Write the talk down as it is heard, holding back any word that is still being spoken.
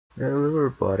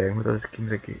Everybody, with us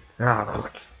Kimseki.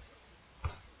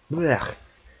 Blech.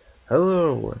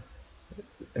 Hello everyone.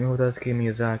 I'm with us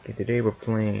Miyazaki. Today we're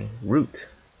playing Root.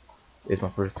 It's my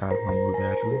first time playing Root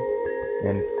actually.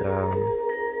 And it's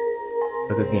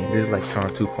a good game. This is like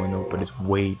Tron 2.0, but it's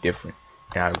way different.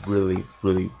 And I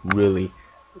really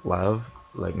love,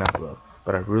 like not love,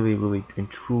 but I really and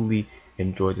truly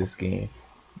enjoy this game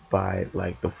by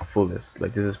like the fullest.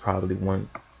 Like this is probably one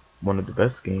of the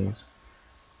best games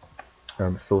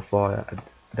so far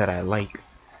that I like,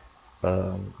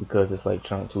 because it's like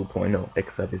Tron 2.0,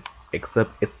 except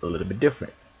it's a little bit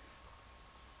different.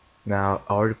 Now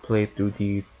I already played through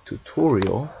the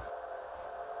tutorial.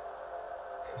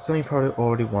 Some of you probably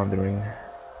already wondering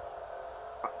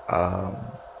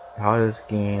how this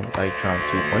game like Tron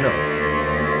 2.0.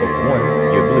 Well, one,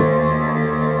 you're blue.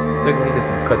 Secondly, there's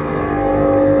no cutscenes.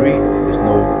 Three, there's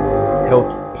no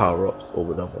health power-ups or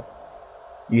whatever.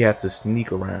 You have to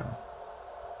sneak around.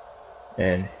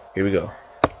 And here we go.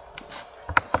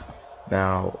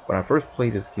 Now, when I first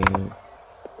played this game,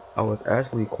 I was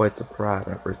actually quite surprised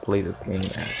when I first played this game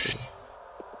actually.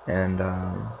 And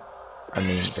I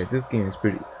mean, like, this game is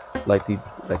pretty, like the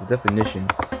definition.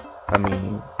 I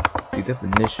mean, the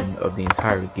definition of the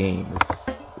entire game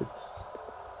it's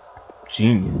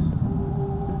genius,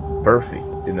 perfect.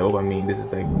 You know, I mean, this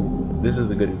is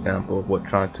a good example of what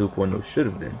Tron 2.0 should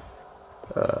have been.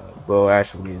 Well,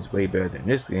 actually, it's way better than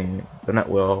this game, but not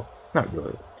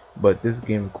really. But this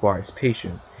game requires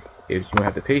patience. If you don't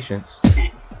have the patience,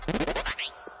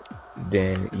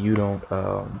 then you don't.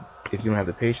 If you don't have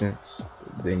the patience,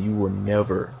 then you will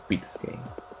never beat this game.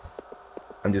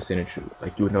 I'm just saying the truth.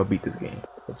 Like, you will never beat this game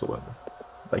whatsoever.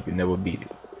 Like, you never beat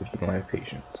it if you don't have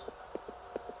patience.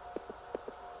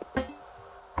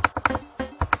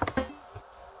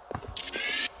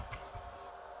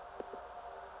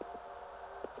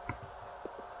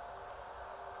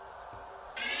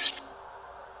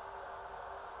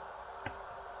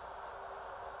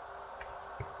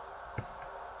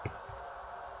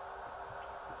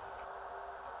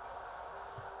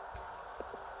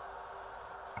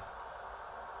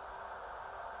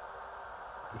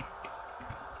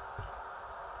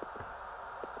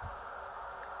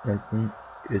 And thing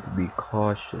is to be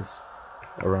cautious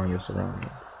around your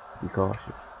surroundings. Be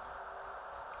cautious.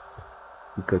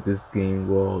 Because this game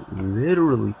will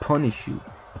literally punish you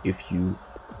if you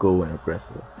go in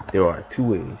aggressive. There are two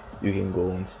ways. You can go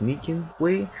in sneaking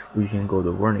way, or you can go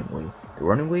the running way. The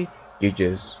running way, you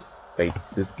just, like,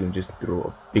 this game just throw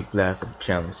a big blast of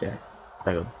challenge at,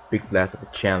 like a big blast of a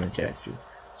challenge at you.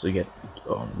 So you get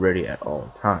ready at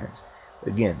all times.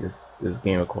 Again, this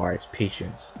game requires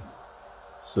patience.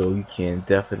 So you can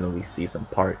definitely see some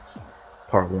parts,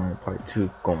 part 1 and part 2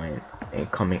 going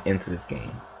and coming into this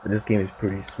game. But this game is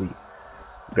pretty sweet.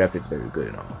 Graphics very good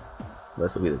and all.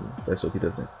 Let's hope he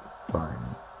doesn't find me.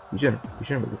 You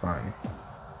shouldn't really find me.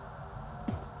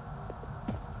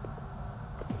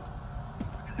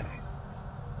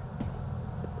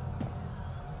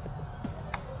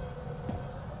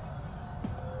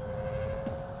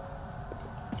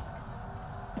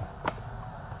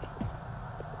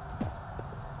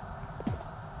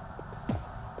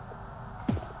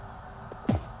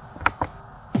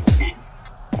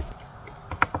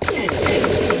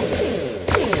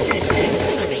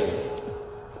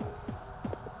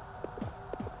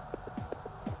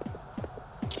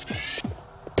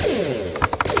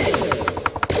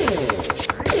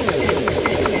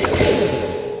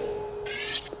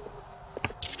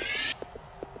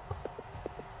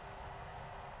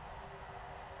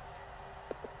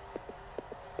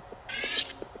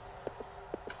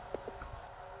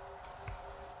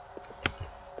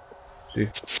 See,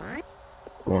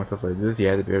 going stuff like this, you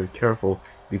have to be very careful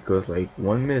because, like,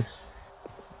 one miss,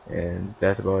 and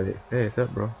that's about it. Hey, what's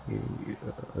up, bro?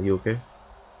 Are you okay,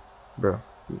 bro?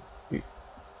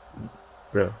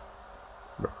 Bro.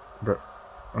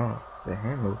 Oh, the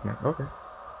hand movement. Okay.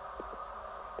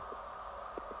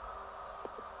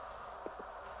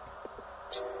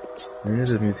 And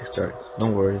as the music starts,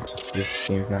 don't worry, this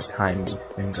game's not timing,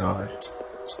 thank gosh.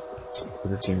 But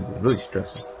this game is really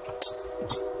stressing.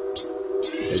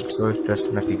 Like, so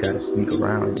stressing enough you gotta sneak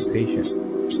around and be patient.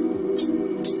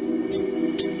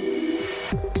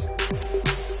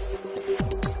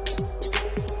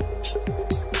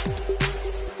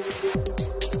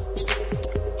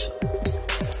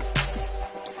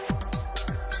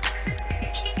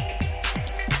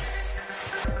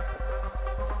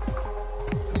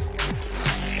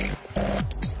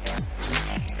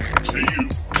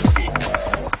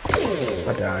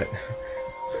 I died.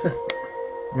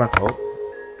 My fault.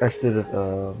 I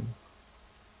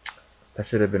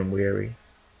should have been wary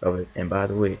of it. And by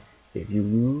the way, if you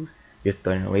lose, you're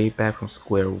starting way back from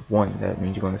square one. That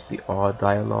means you're gonna see all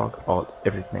dialogue, all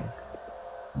everything.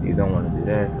 If you don't want to do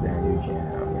that, then you can,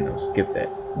 skip that.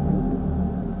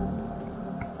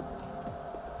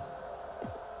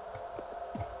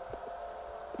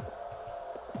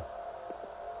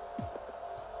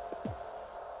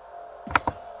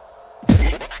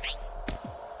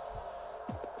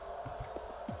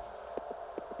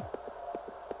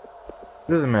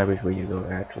 It doesn't matter which way you go,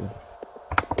 actually.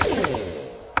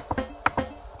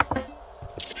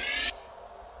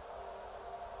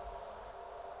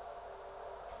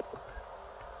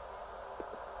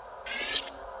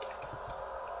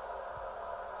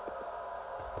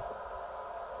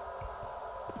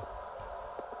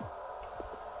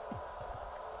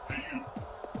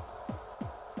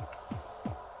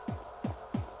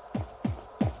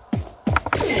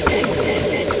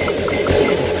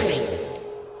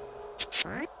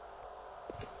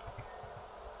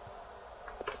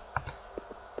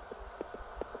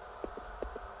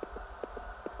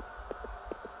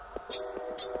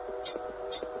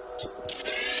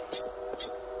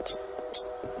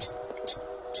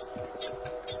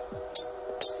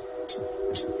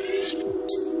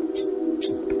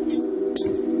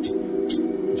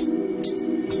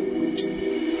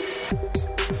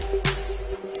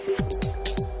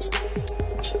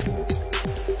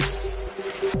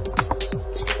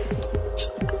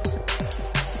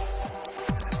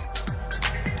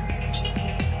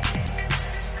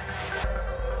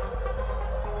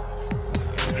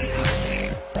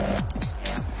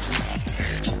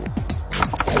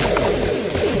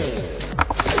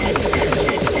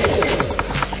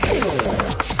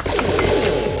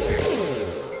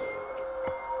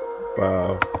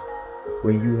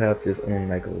 When you have this on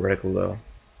like a regular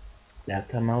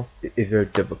laptop mouse, it's very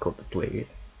difficult to play it.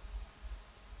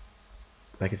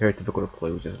 Like, it's very difficult to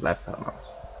play with just a laptop mouse.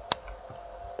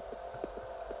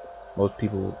 Most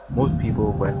people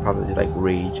would probably like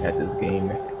rage at this game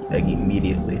like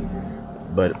immediately.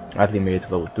 But I think made it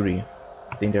to level 3.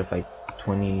 I think there's like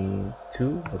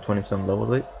 22 or 20 some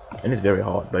levels it, and it's very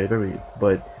hard, but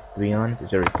to be honest,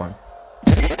 it's very fun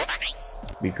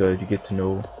because you get to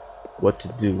know what to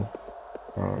do.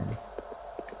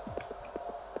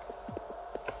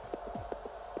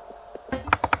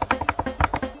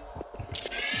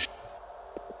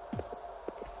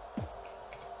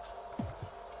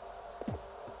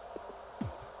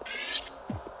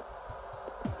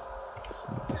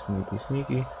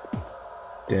 Sneaky.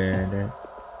 Dun,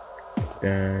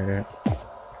 dun, dun.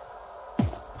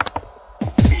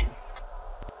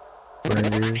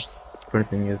 Funny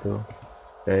thing is though,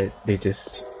 that they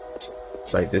just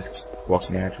walk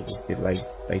naturally.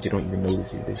 They don't even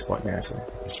notice you. They just walk naturally.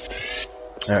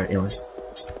 Alright, anyway,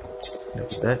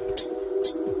 enough of that.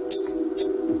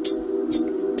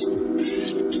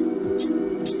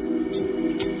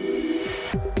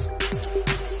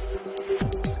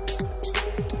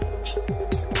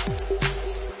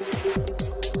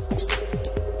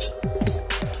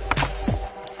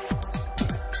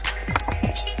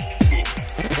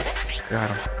 Got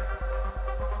him.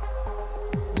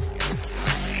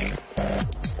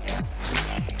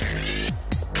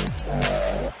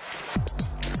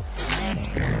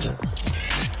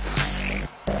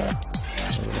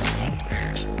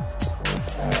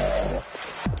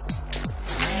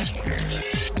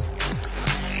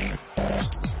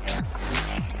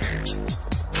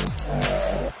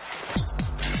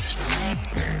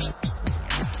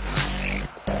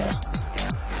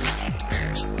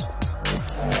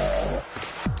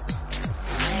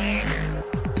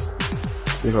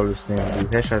 You're probably saying, do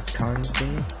headshots count in this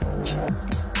game?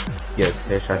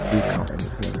 Yes, headshots do count in this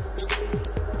game.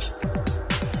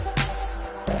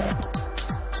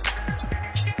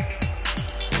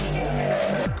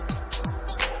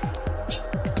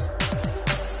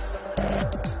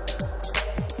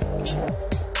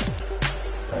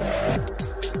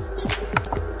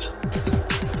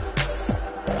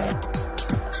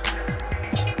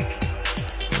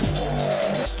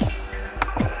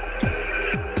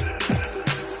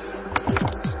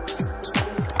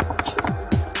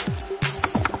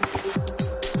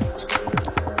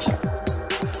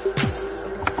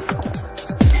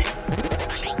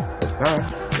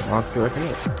 I'll do it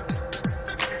again.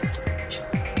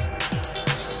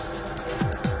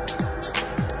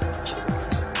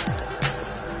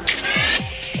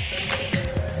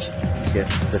 Yes,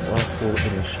 there's also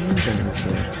a machine gun in this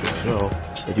game as well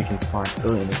that you can find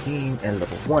early in the game and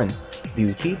level 1. Do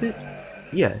you keep it?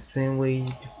 Yeah, same way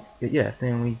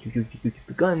you keep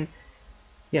the gun.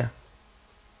 Yeah.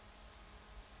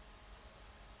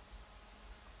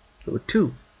 Level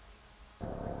 2.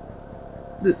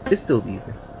 It's still easy.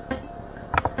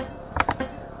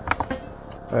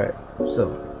 Alright,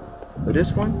 so for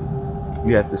this one,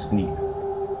 you have to sneak.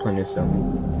 Plain and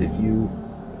simple. If you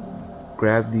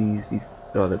grab these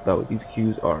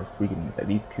cubes are freaking.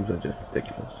 These cubes are just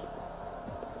ridiculous.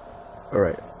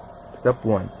 Alright, step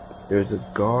 1. There's a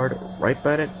guard right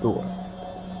by that door.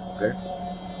 Okay?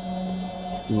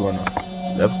 You wanna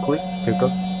left click, pick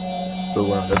up. So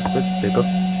wanna left click, pick up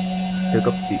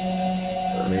the.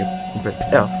 Press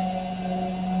F,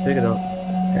 pick it up,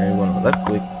 and you wanna left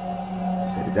click,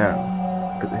 set it down.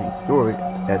 Because if you throw it,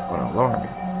 that's gonna alarm you.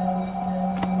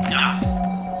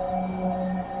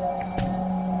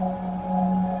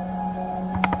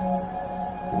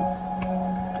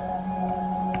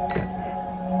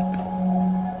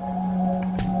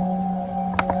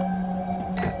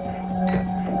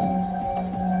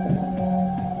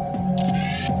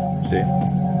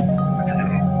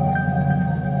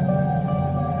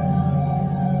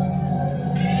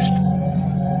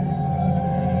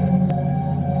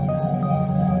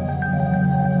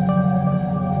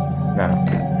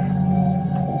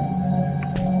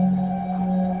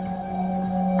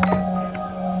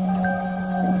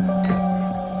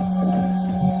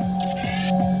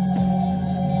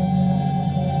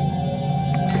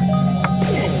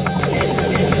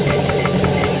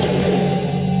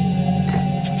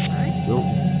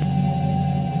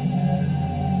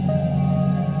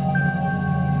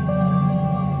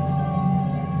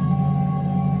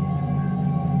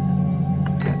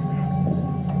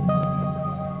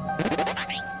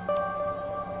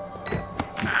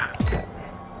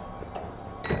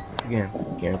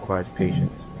 Again requires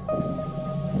patience.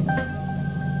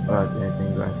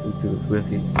 Anything guys who do is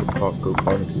with it, go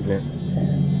according to event.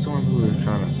 Someone who is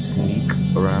trying to sneak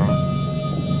around.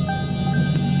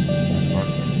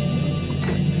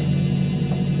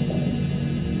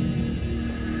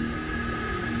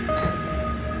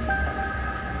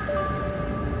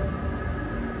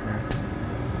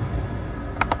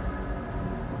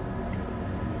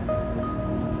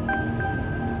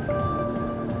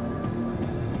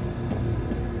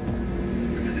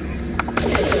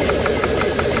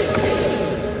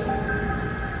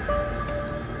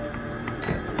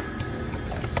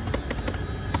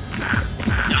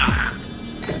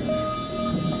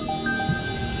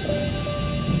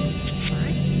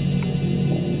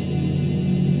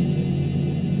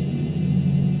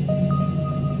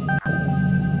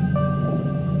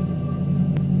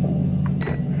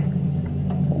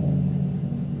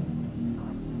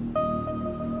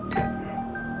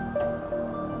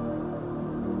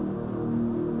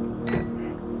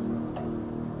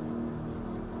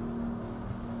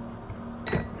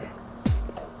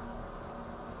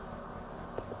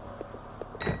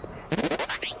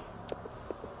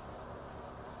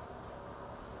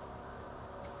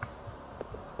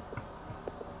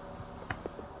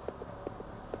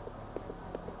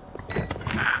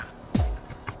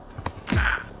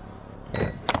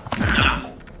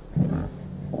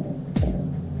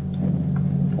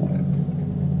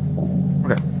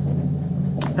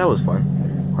 That was fun.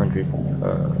 100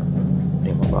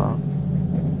 blah.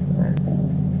 And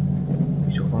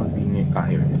you should only be near. Ah,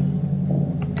 here it is.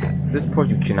 This part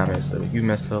you cannot mess up. If you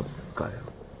mess up, got it.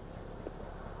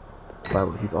 By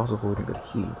the way, he's also holding the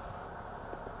key.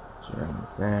 So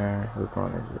there, we're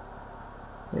going to it.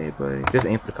 Hey buddy, just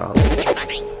aim for the collar.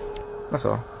 That's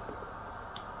all.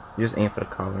 You just aim for the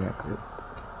collar, that's it.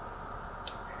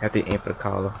 After you aim for the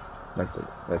collar,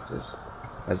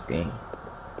 that's game.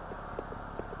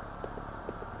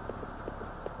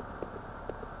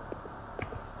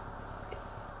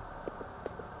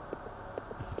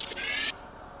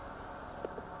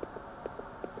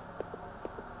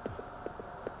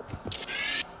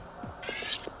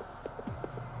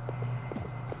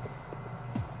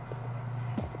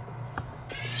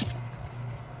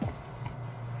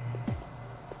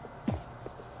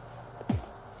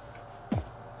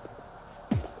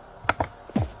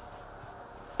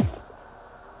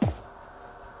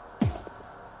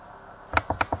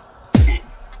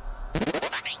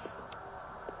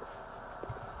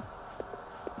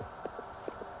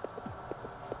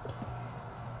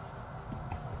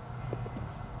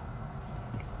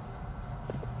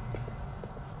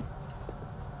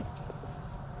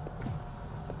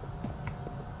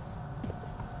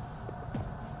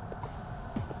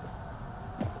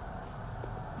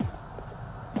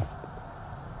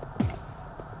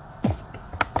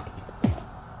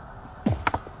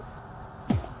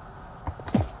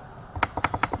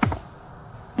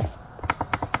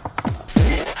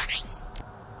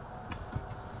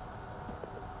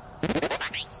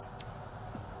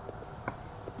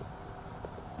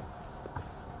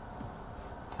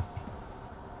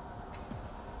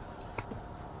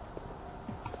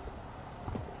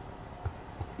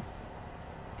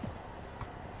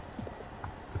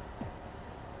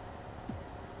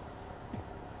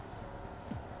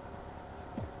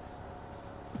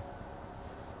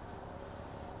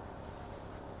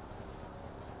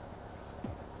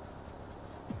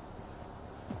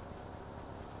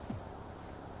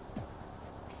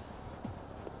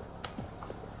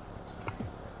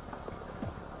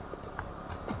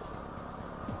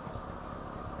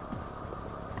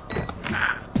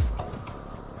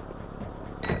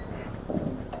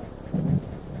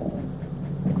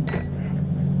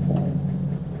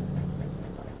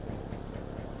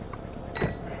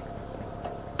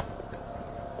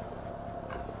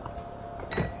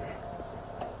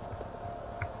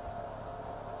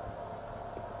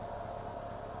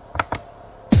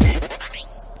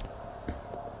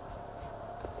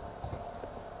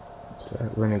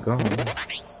 bring a gun.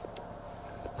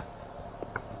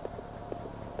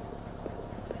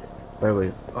 By the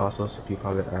way, also some people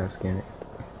probably asking,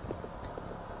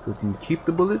 do you keep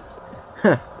the bullets?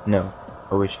 No.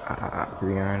 I wish, to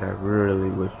be honest, I really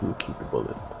wish you would keep the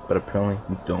bullets, but apparently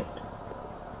you don't.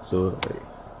 So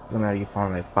no matter you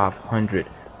find like 500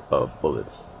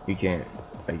 bullets, you can't,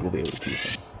 like, you'll be able to keep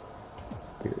them.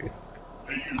 Period.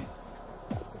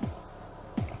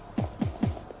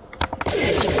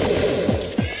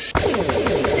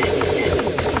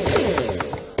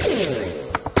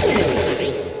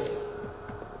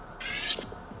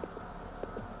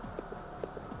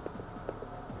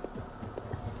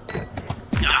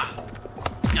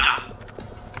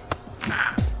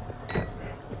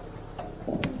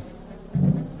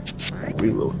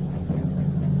 Reload.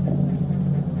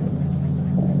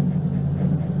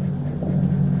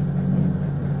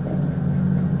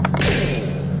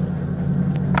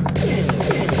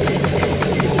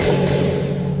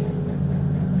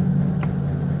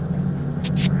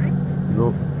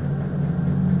 Reload.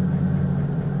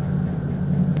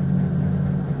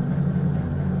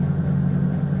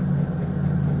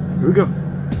 Here we go.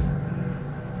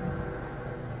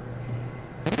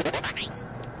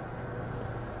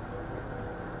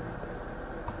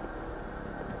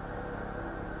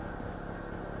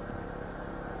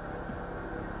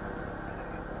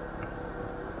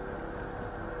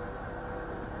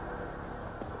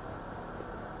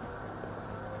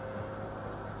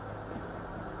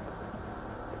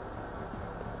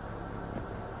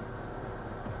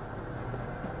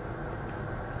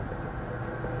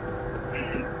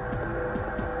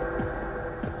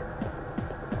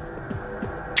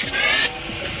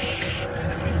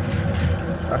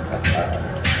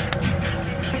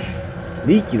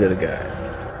 Sneaky little guy.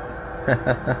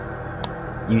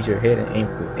 Use your head and aim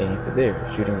for there.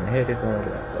 Shooting in the head is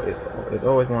it's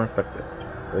always more effective.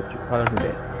 But you probably do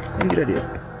that. And good idea.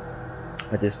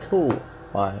 I just told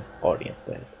my audience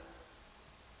that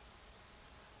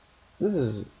this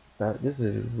is a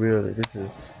really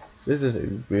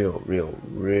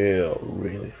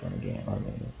fun game. I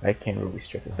mean, I can't really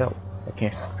stress this out. I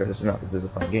can't stress this enough. This is a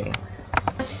fun game.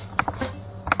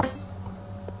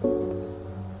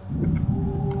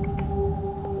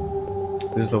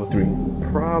 This is level 3,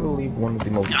 probably one of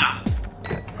the most.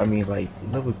 I mean, like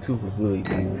level 2 was really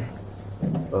weird.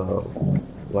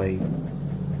 Like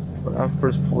when I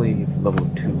first played level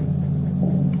 2,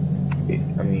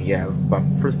 I mean, yeah, when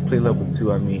I first played level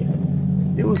 2, I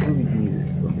mean, it was really easy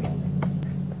for me.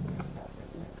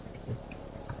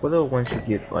 But level 1 should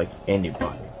get like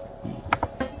anybody easy.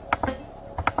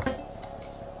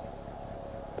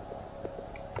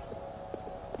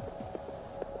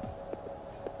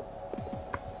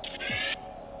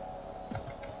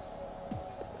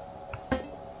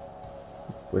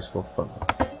 Wishful fun.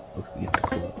 Looks easy to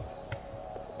club.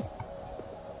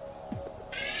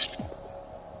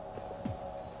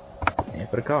 And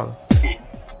for the collar.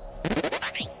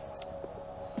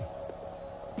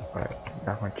 Alright,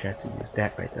 not my chance to use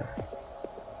that right there.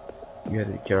 You have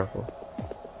to be careful.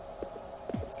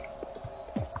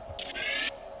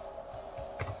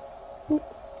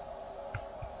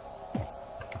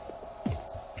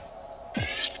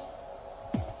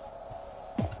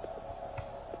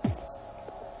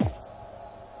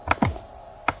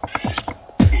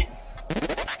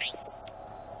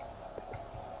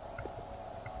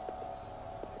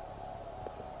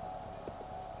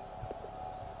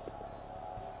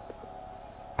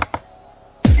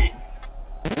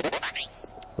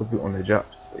 On the job,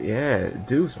 yeah,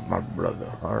 dudes, my brother.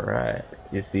 All right,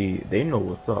 you see, they know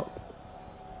what's up.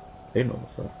 They know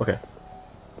what's up. Okay.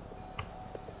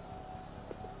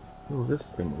 Oh, this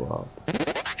thing wow. There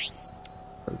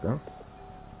we go.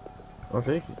 Oh,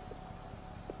 thank you.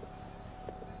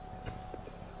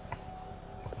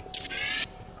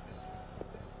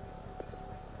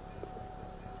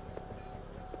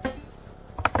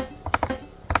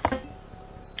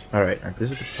 All right, and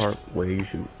this is the part where you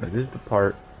should. This is the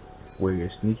part where your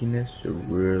sneakiness should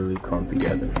really come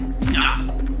together.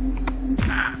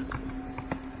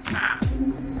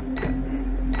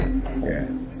 Yeah,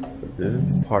 so this is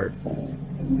the part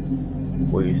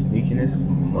where your sneakiness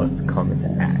must come into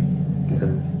act.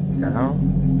 Because now,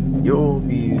 you'll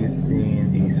be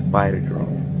seeing these spider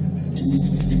drones.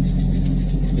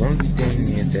 One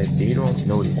thing is that they don't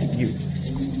notice you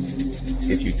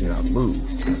if you do not move.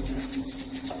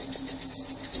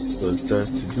 So it's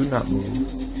best to do not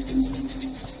move.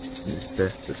 It's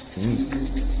best to sneak.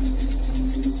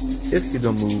 If you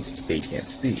don't move, they can't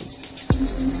see.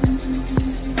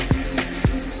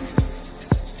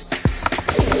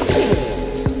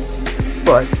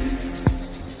 But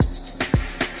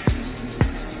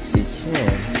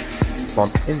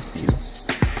bump into you.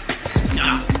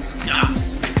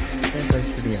 And like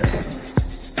shooting at you.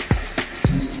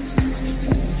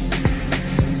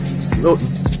 Oh.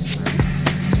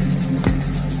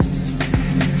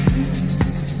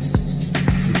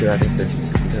 Because I think that's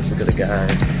look at the guy,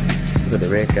 look at the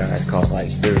red guy caught like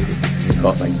 30, he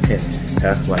caught like 10.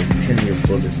 That's like 10 of your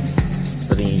bullets,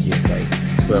 but then you get like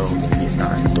 12 and you get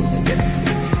 9 bullets and get it.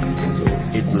 So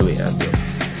it really adds up.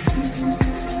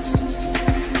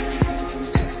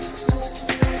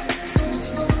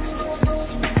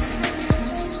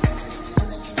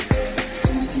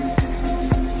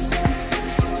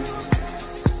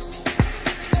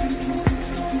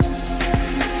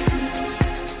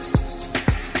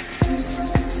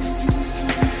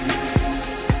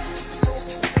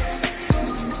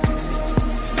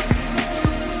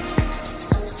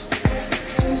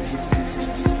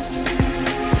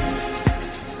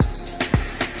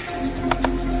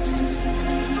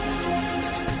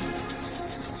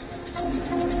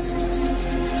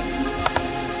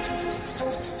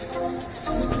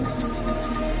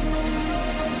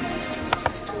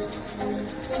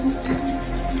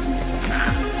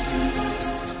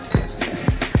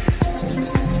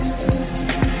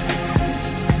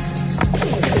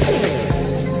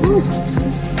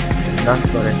 Not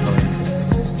starting hard.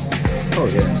 Oh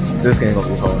yeah, this game gonna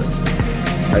be hard.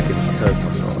 I can tell it's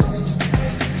gonna be hard.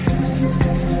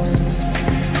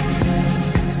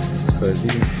 Cause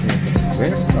these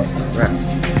where? Oh crap.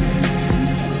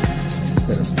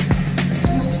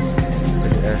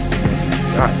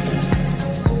 God.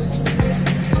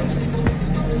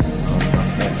 Oh my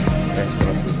god. That's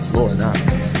gonna be floor now.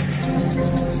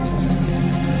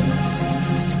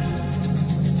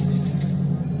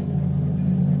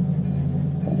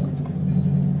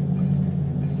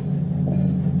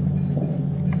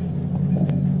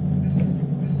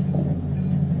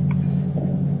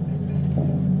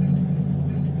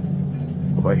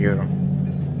 I hear them.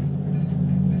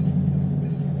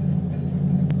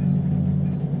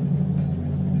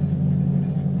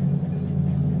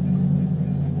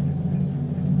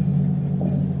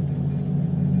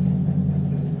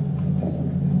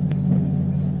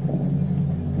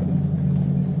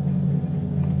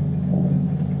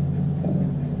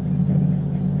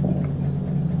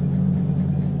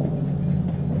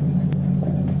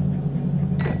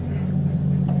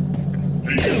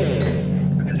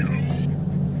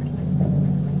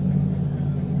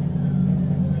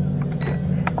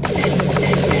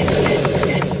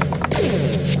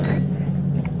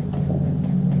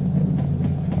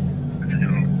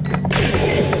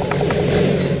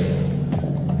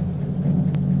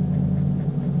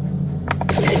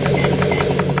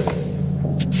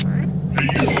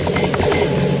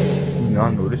 Y'all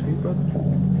notice me, brother?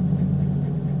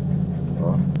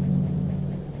 Oh.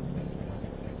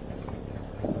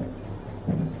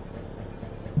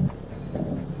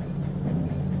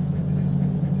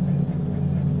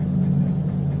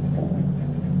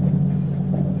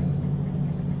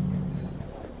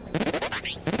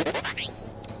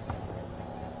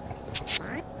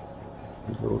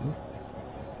 It's over.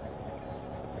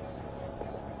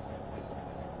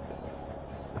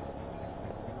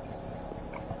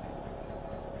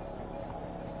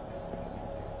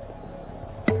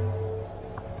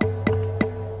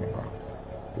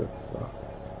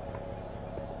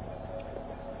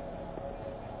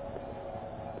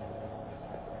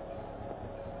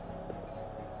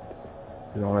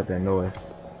 You don't like that noise,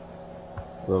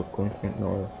 little constant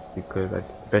noise, because I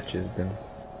bet you them.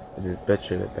 I just bet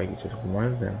you that like it's just one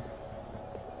of them.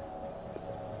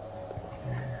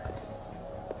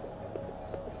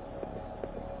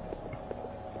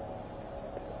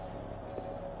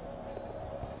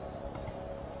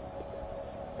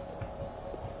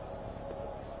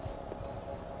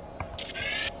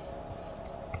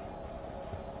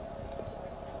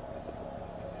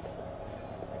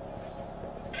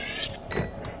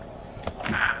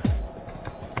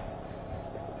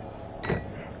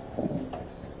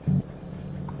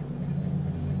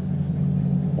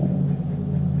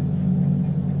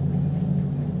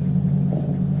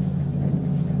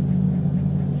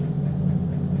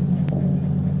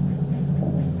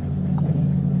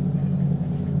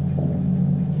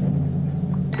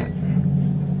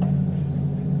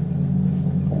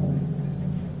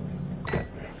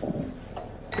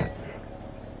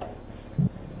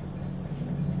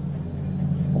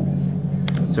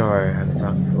 Sorry, I haven't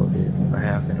talked for a bit. If I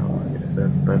haven't,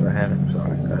 but if I haven't, I'm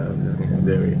sorry. This game is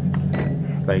very,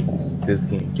 like, this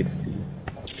game gets to you.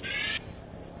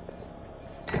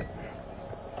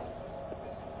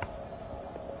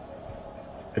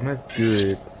 They're not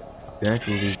good. They're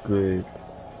actually good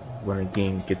when a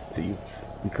game gets to you,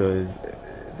 because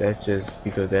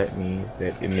that means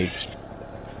that it makes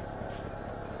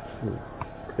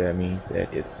that means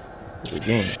that it's a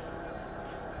game.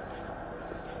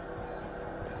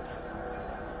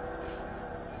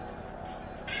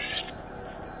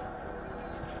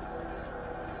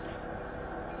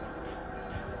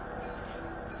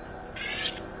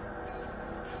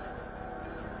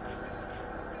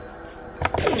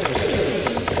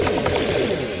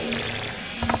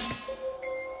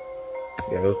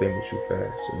 Yeah, those things will shoot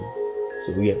fast,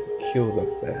 so we have to kill them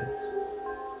fast.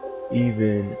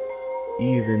 Even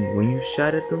when you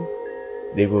shot at them,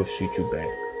 they will shoot you back.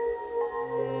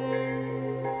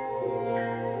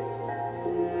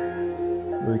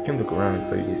 Well, you can look around,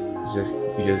 so you just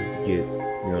get,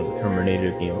 you know, the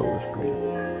Terminator game over screen.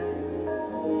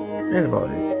 And about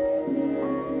it.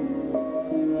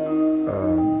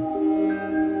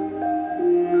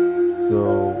 So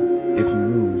if you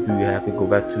lose, do you have to go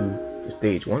back to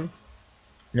stage 1?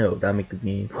 No, that make the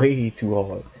game way too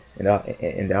hard, and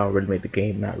that already made the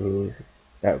game not really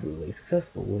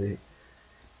successful with it.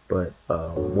 But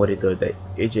what it does, that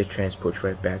it just transports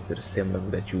right back to the same level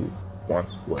that you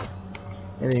once was.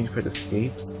 And then you press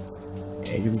escape,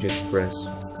 and you can just press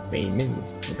main menu.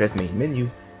 You press main menu,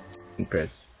 you press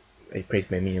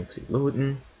main menu to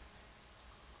loading.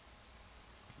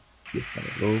 Get some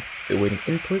load, awaiting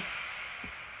input.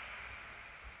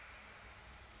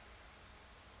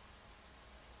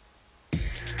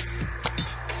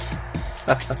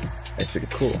 That's pretty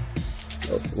cool.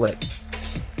 So select.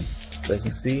 As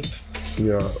you can see,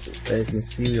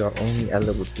 we are only at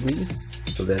level 3,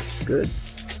 so that's good.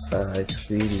 As you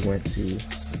see, we went to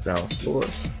the ground floor,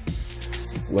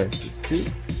 went to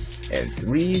 2, and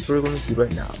 3 we're going to do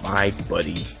right now. My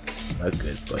buddy, my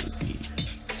good buddy Steve.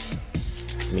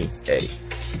 Me, Eddie.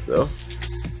 So,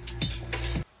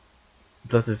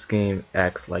 plus this game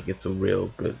acts like it's a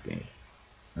real good game.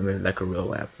 I mean, like a real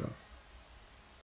laptop.